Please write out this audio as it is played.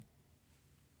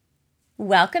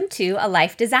Welcome to A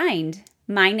Life Designed.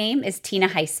 My name is Tina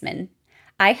Heisman.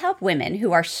 I help women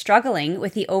who are struggling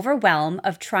with the overwhelm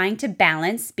of trying to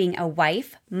balance being a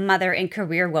wife, mother, and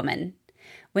career woman.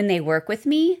 When they work with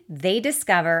me, they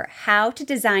discover how to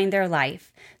design their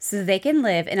life so they can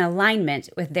live in alignment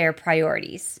with their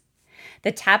priorities.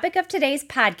 The topic of today's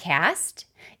podcast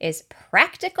is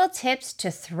practical tips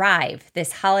to thrive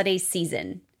this holiday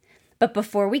season. But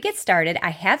before we get started,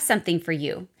 I have something for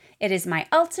you. It is my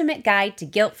ultimate guide to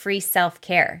guilt-free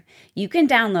self-care. You can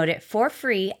download it for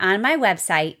free on my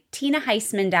website,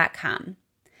 tinaheisman.com.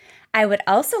 I would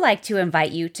also like to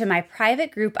invite you to my private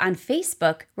group on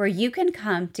Facebook where you can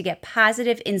come to get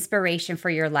positive inspiration for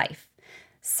your life.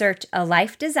 Search A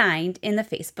Life Designed in the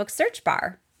Facebook search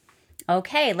bar.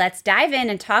 Okay, let's dive in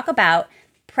and talk about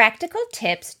practical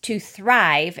tips to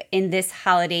thrive in this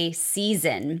holiday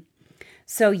season.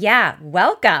 So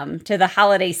welcome to the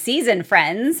holiday season,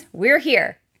 friends. We're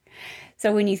here.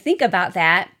 So when you think about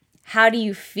that, how do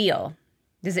you feel?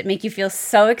 Does it make you feel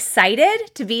so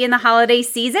excited to be in the holiday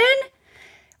season?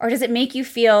 Or does it make you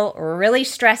feel really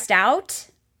stressed out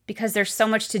because there's so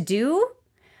much to do?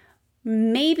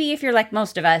 Maybe if you're like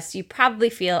most of us, you probably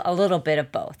feel a little bit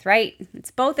of both, right?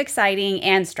 It's both exciting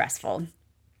and stressful.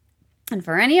 And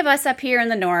for any of us up here in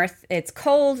the north, it's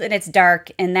cold and it's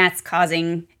dark, and that's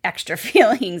causing extra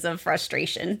feelings of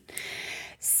frustration.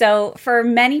 So for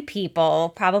many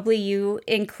people, probably you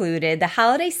included, the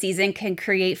holiday season can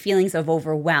create feelings of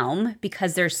overwhelm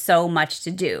because there's so much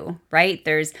to do, right?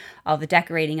 There's all the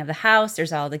decorating of the house,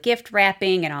 there's all the gift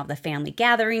wrapping and all the family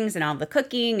gatherings and all the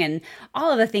cooking and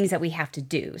all of the things that we have to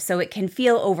do. So it can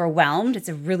feel overwhelmed. It's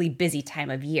a really busy time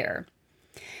of year.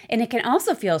 And it can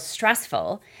also feel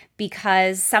stressful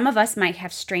because some of us might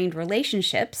have strained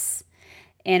relationships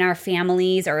in our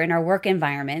families or in our work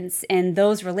environments, and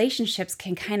those relationships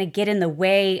can kind of get in the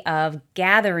way of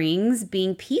gatherings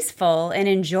being peaceful and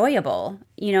enjoyable.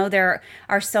 You know, there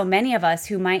are so many of us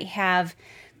who might have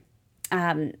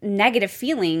negative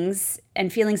feelings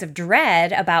and feelings of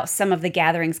dread about some of the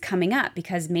gatherings coming up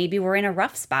because maybe we're in a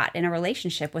rough spot in a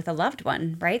relationship with a loved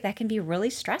one, right? That can be really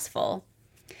stressful.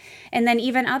 And then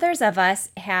even others of us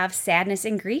have sadness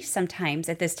and grief sometimes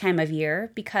at this time of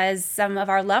year because some of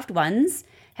our loved ones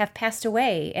have passed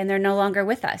away and they're no longer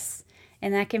with us.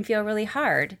 And that can feel really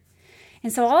hard.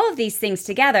 And so all of these things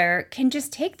together can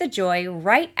just take the joy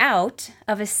right out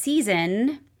of a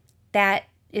season that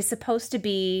is supposed to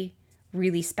be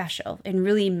really special and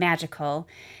really magical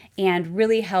and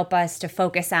really help us to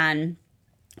focus on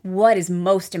what is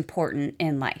most important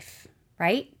in life,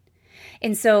 right?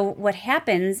 And so what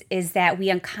happens is that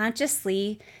we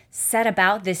unconsciously set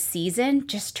about this season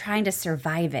just trying to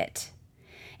survive it.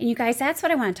 And you guys, that's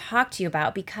what I want to talk to you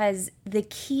about because the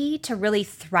key to really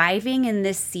thriving in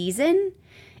this season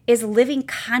is living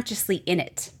consciously in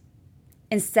it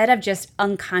instead of just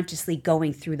unconsciously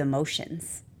going through the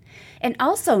motions. And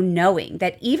also knowing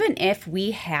that even if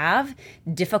we have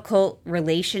difficult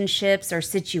relationships or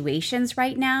situations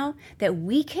right now, that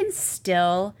we can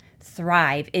still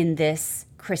thrive in this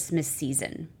Christmas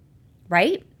season,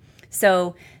 right?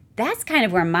 So that's kind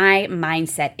of where my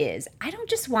mindset is. I don't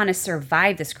just want to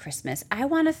survive this Christmas. I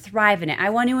want to thrive in it. I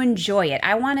want to enjoy it.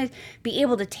 I want to be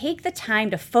able to take the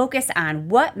time to focus on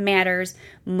what matters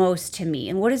most to me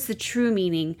and what is the true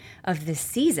meaning of this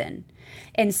season.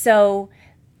 And so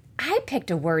I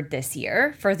picked a word this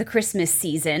year for the Christmas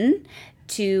season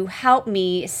to help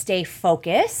me stay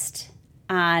focused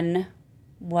on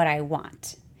what I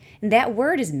want. And that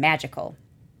word is magical.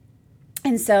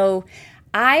 And so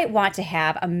I want to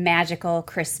have a magical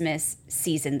Christmas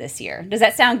season this year. Does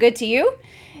that sound good to you?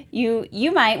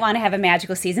 You might want to have a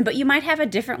magical season, but you might have a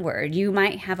different word. You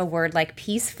might have a word like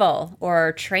peaceful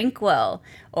or tranquil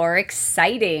or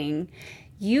exciting.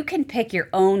 You can pick your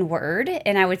own word,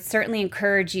 and I would certainly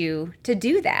encourage you to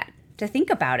do that, to think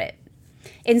about it.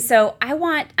 And so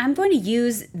I'm going to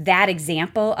use that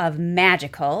example of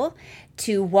magical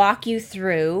to walk you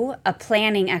through a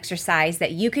planning exercise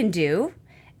that you can do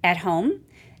at home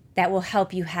that will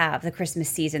help you have the Christmas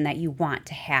season that you want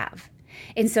to have.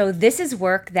 And so this is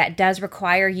work that does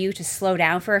require you to slow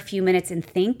down for a few minutes and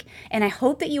think, and I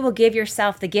hope that you will give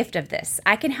yourself the gift of this.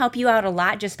 I can help you out a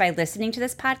lot just by listening to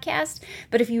this podcast,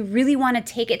 but if you really want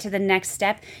to take it to the next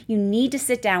step, you need to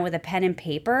sit down with a pen and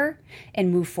paper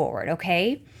and move forward,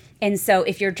 okay? And so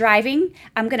if you're driving,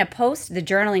 I'm going to post the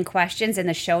journaling questions in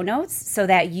the show notes so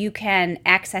that you can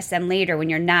access them later when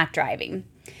you're not driving.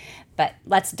 But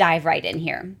let's dive right in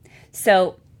here.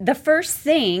 So the first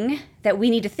thing that we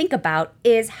need to think about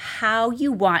is how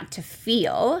you want to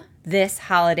feel this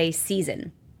holiday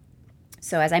season.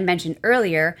 So as I mentioned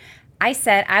earlier, I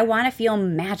said, I want to feel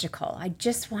magical. I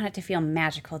just want it to feel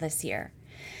magical this year.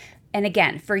 And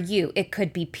again, for you, it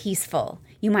could be peaceful.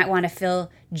 You might want to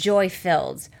feel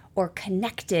joy-filled or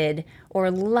connected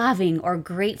or loving or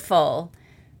grateful.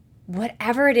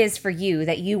 Whatever it is for you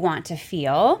that you want to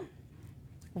feel,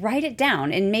 write it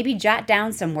down and maybe jot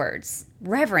down some words.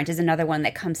 Reverent is another one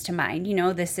that comes to mind.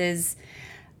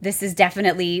 This is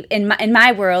definitely in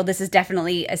my world, this is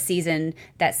definitely a season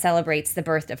that celebrates the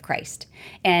birth of Christ.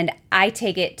 And I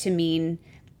take it to mean,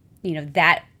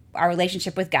 that our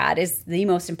relationship with God is the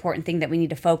most important thing that we need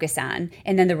to focus on,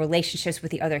 and then the relationships with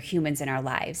the other humans in our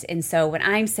lives. And so when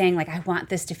I'm saying I want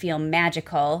this to feel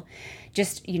magical,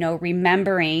 just,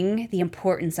 remembering the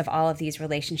importance of all of these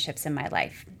relationships in my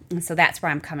life. And so that's where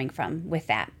I'm coming from with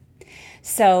that.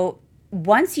 So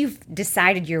once you've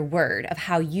decided your word of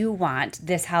how you want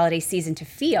this holiday season to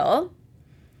feel,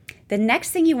 the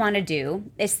next thing you want to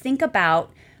do is think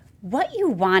about what you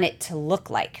want it to look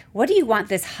like. What do you want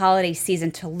this holiday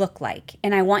season to look like?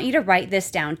 And I want you to write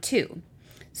this down too.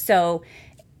 So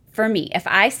for me, if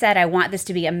I said I want this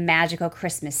to be a magical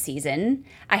Christmas season,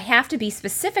 I have to be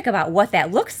specific about what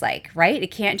that looks like, right?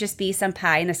 It can't just be some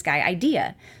pie in the sky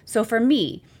idea. So for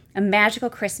me, a magical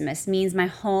Christmas means my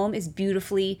home is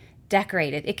beautifully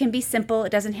decorated. It can be simple.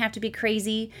 It doesn't have to be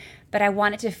crazy, but I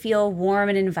want it to feel warm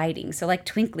and inviting. So like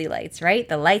twinkly lights, right?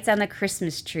 The lights on the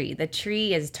Christmas tree. The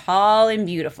tree is tall and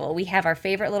beautiful. We have our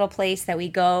favorite little place that we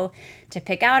go to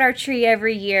pick out our tree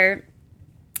every year.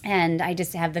 And I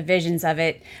just have the visions of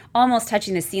it almost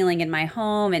touching the ceiling in my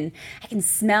home. And I can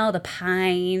smell the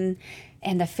pine.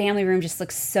 And the family room just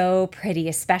looks so pretty,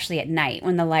 especially at night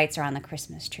when the lights are on the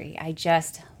Christmas tree. I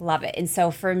just love it. And so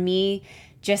for me,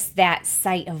 just that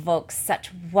sight evokes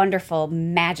such wonderful,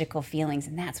 magical feelings,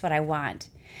 and that's what I want.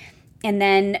 And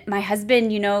then my husband,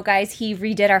 guys, he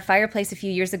redid our fireplace a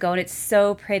few years ago, and it's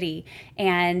so pretty.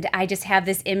 And I just have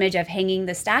this image of hanging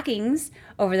the stockings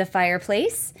over the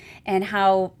fireplace and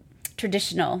how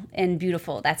traditional and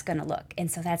beautiful that's going to look. And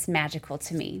so that's magical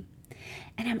to me.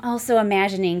 And I'm also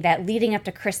imagining that leading up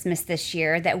to Christmas this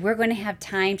year, that we're going to have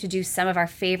time to do some of our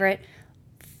favorite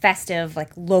festive,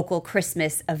 local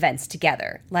Christmas events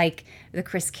together, like the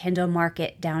Christkindl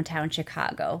Market downtown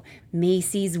Chicago,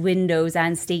 Macy's Windows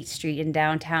on State Street in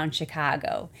downtown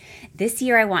Chicago. This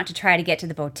year, I want to try to get to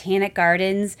the Botanic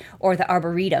Gardens or the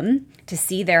Arboretum to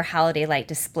see their holiday light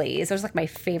displays. Those are my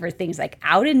favorite things,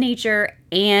 out in nature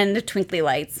and twinkly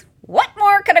lights. What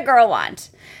more could a girl want?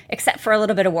 Except for a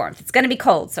little bit of warmth. It's going to be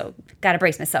cold, so got to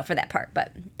brace myself for that part,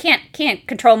 but can't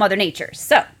control Mother Nature.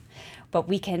 But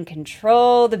we can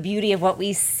control the beauty of what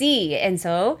we see. And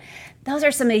so those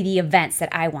are some of the events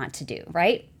that I want to do,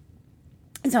 right?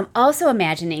 And so I'm also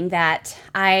imagining that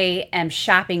I am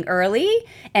shopping early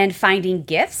and finding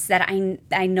gifts that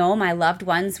I know my loved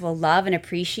ones will love and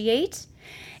appreciate,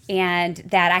 and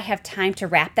that I have time to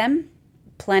wrap them,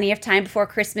 plenty of time before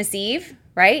Christmas Eve,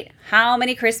 right? How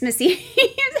many Christmas Eves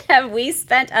have we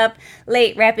spent up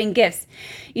late wrapping gifts?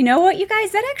 You know what, you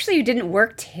guys? That actually didn't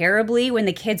work terribly when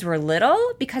the kids were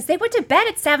little because they went to bed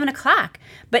at 7 o'clock.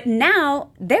 But now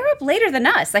they're up later than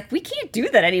us. We can't do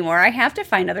that anymore. I have to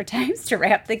find other times to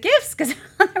wrap the gifts because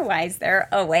otherwise they're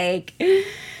awake.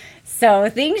 So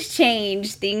things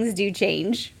change. Things do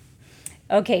change.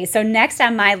 Okay, so next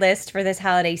on my list for this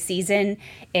holiday season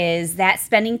is that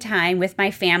spending time with my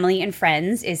family and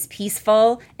friends is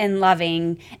peaceful and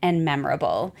loving and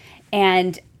memorable.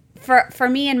 And for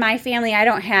me and my family, I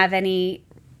don't have any,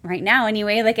 right now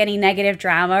anyway, any negative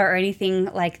drama or anything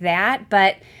like that.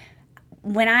 But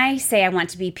when I say I want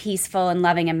to be peaceful and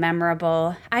loving and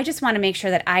memorable, I just want to make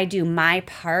sure that I do my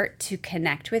part to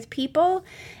connect with people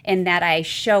and that I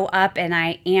show up and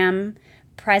I am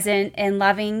present and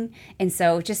loving. And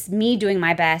so just me doing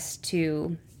my best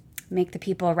to make the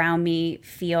people around me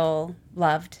feel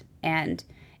loved and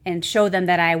show them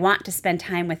that I want to spend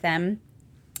time with them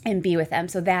and be with them.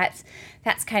 So that's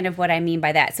kind of what I mean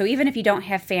by that. So even if you don't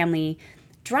have family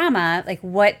drama,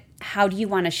 how do you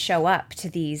want to show up to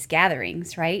these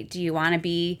gatherings, right? Do you want to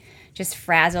be just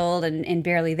frazzled and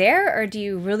barely there, or do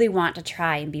you really want to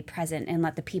try and be present and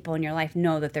let the people in your life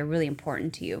know that they're really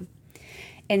important to you?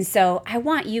 And so I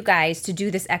want you guys to do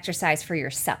this exercise for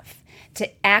yourself, to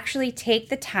actually take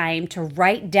the time to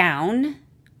write down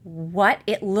what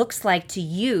it looks like to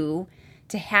you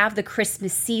to have the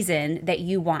Christmas season that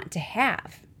you want to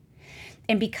have.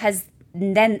 And because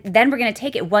then we're going to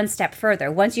take it one step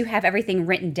further. Once you have everything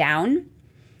written down,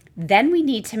 then we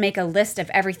need to make a list of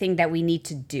everything that we need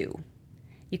to do.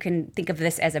 You can think of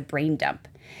this as a brain dump,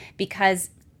 because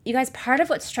you guys, part of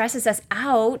what stresses us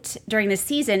out during this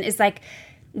season is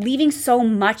leaving so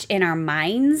much in our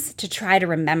minds to try to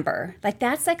remember. Like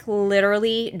that's like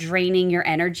literally draining your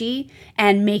energy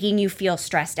and making you feel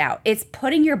stressed out. It's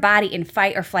putting your body in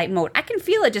fight or flight mode. I can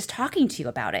feel it just talking to you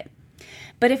about it.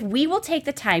 But if we will take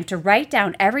the time to write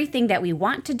down everything that we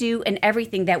want to do and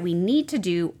everything that we need to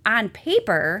do on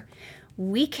paper,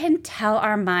 we can tell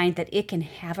our mind that it can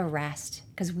have a rest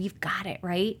because we've got it,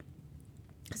 right?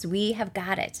 Because we have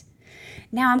got it.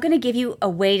 Now, I'm going to give you a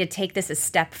way to take this a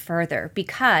step further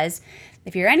because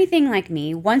if you're anything like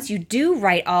me, once you do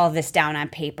write all of this down on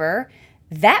paper,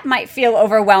 that might feel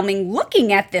overwhelming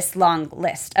looking at this long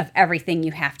list of everything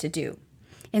you have to do.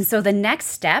 And so the next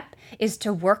step is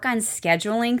to work on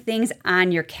scheduling things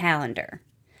on your calendar.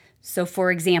 So for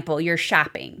example, you're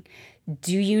shopping.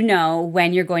 Do you know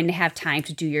when you're going to have time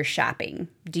to do your shopping?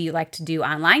 Do you like to do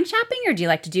online shopping or do you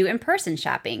like to do in-person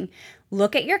shopping?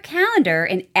 Look at your calendar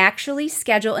and actually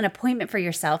schedule an appointment for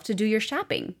yourself to do your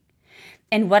shopping.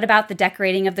 And what about the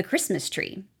decorating of the Christmas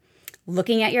tree?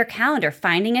 Looking at your calendar,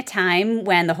 finding a time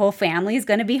when the whole family is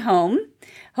going to be home,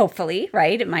 hopefully,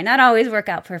 right? It might not always work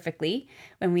out perfectly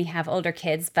when we have older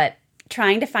kids, but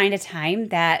trying to find a time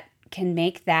that can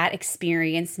make that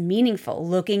experience meaningful,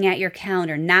 looking at your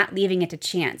calendar, not leaving it to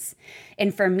chance.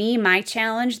 And for me, my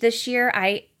challenge this year,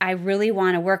 I really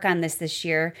want to work on this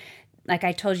year. Like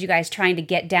I told you guys, trying to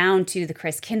get down to the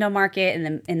Christkindl market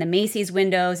and the Macy's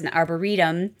windows and the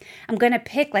Arboretum. I'm going to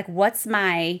pick like what's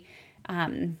my,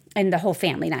 and the whole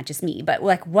family, not just me, but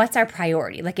like what's our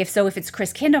priority? Like if it's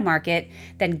Christkindl market,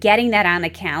 then getting that on the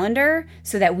calendar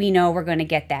so that we know we're going to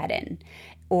get that in.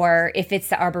 Or if it's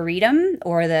the Arboretum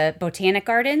or the Botanic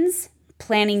Gardens,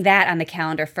 planning that on the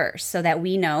calendar first so that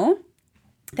we know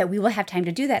that we will have time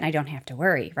to do that and I don't have to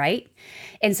worry, right?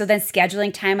 And so then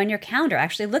scheduling time on your calendar,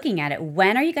 actually looking at it.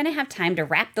 When are you going to have time to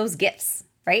wrap those gifts,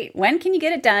 right? When can you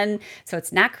get it done so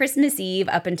it's not Christmas Eve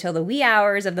up until the wee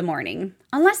hours of the morning?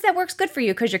 Unless that works good for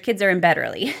you because your kids are in bed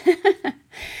early.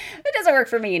 It doesn't work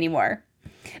for me anymore.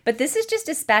 But this is just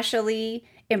especially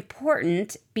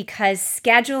important because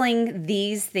scheduling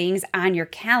these things on your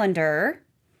calendar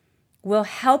will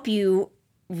help you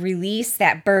release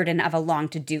that burden of a long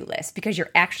to-do list because you're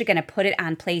actually going to put it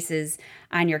on places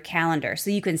on your calendar so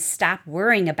you can stop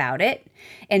worrying about it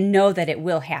and know that it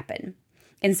will happen.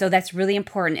 And so that's really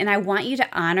important. And I want you to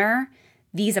honor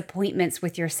these appointments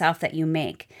with yourself that you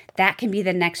make. That can be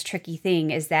the next tricky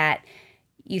thing is that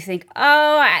you think,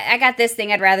 oh, I got this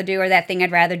thing I'd rather do or that thing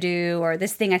I'd rather do or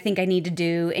this thing I think I need to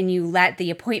do. And you let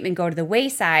the appointment go to the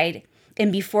wayside.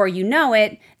 And before you know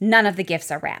it, none of the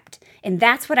gifts are wrapped. And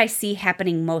that's what I see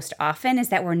happening most often is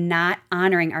that we're not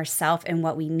honoring ourselves and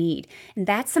what we need. And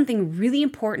that's something really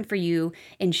important for you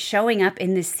in showing up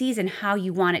in this season how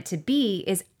you want it to be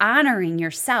is honoring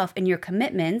yourself and your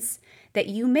commitments that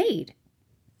you made.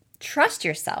 Trust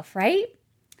yourself, right?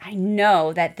 I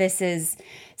know that this is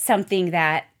something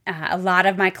that a lot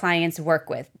of my clients work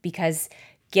with because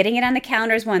getting it on the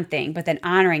calendar is one thing, but then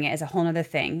honoring it is a whole other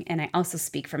thing. And I also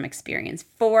speak from experience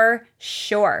for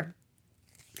sure.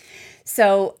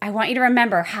 So I want you to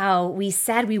remember how we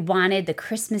said we wanted the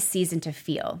Christmas season to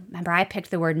feel. Remember, I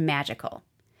picked the word magical.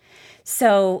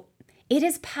 So it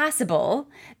is possible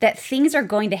that things are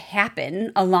going to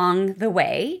happen along the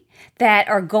way that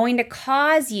are going to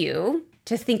cause you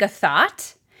to think a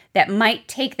thought that might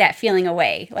take that feeling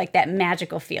away, like that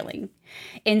magical feeling.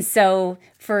 And so,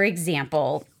 for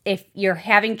example, if you're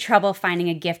having trouble finding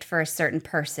a gift for a certain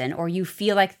person, or you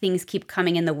feel like things keep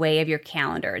coming in the way of your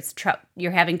calendar,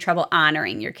 you're having trouble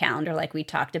honoring your calendar like we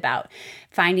talked about.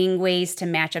 Finding ways to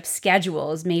match up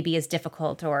schedules maybe is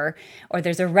difficult, or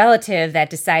there's a relative that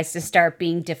decides to start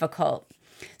being difficult.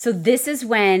 So this is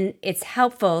when it's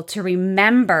helpful to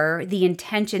remember the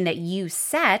intention that you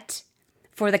set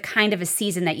for the kind of a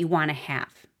season that you want to have.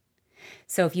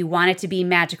 So if you want it to be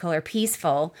magical or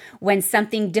peaceful, when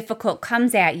something difficult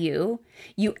comes at you,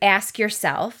 you ask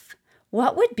yourself,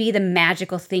 what would be the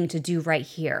magical thing to do right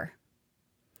here?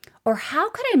 Or how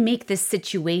could I make this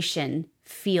situation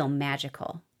feel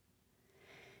magical?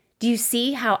 Do you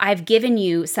see how I've given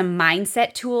you some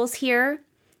mindset tools here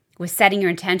with setting your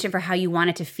intention for how you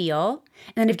want it to feel?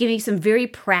 And then I've given you some very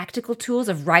practical tools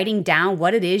of writing down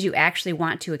what it is you actually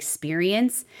want to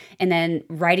experience, and then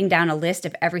writing down a list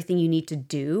of everything you need to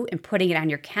do and putting it on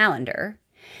your calendar.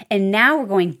 And now we're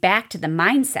going back to the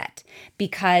mindset,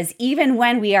 because even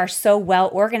when we are so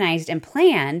well organized and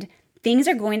planned, things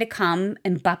are going to come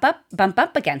and bump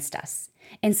up against us.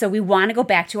 And so we want to go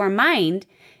back to our mind.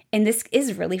 And this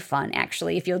is really fun,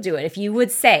 actually, if you'll do it. If you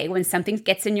would say, when something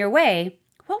gets in your way,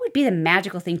 what would be the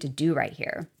magical thing to do right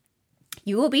here?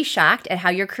 You will be shocked at how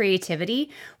your creativity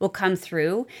will come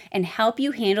through and help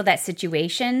you handle that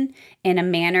situation in a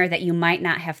manner that you might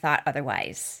not have thought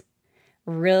otherwise.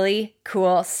 Really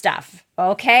cool stuff.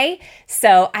 Okay,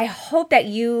 so I hope that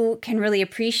you can really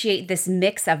appreciate this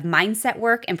mix of mindset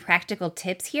work and practical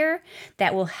tips here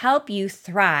that will help you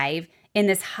thrive in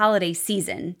this holiday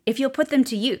season if you'll put them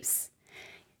to use.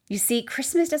 You see,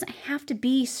 Christmas doesn't have to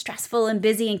be stressful and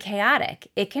busy and chaotic.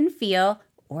 It can feel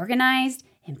organized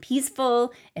and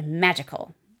peaceful and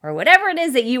magical, or whatever it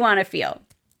is that you want to feel.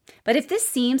 But if this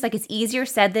seems like it's easier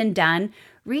said than done,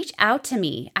 reach out to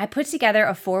me. I put together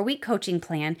a 4-week coaching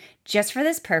plan just for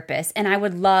this purpose, and I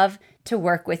would love to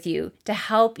work with you to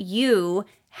help you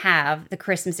have the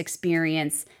Christmas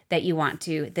experience that you want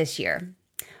to this year.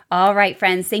 All right,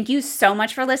 friends, thank you so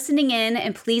much for listening in,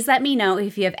 and please let me know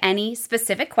if you have any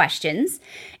specific questions.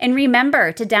 And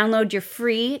remember to download your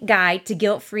free guide to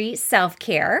guilt-free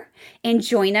self-care and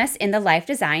join us in the Life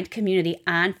Designed community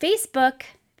on Facebook.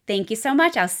 Thank you so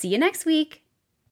much. I'll see you next week.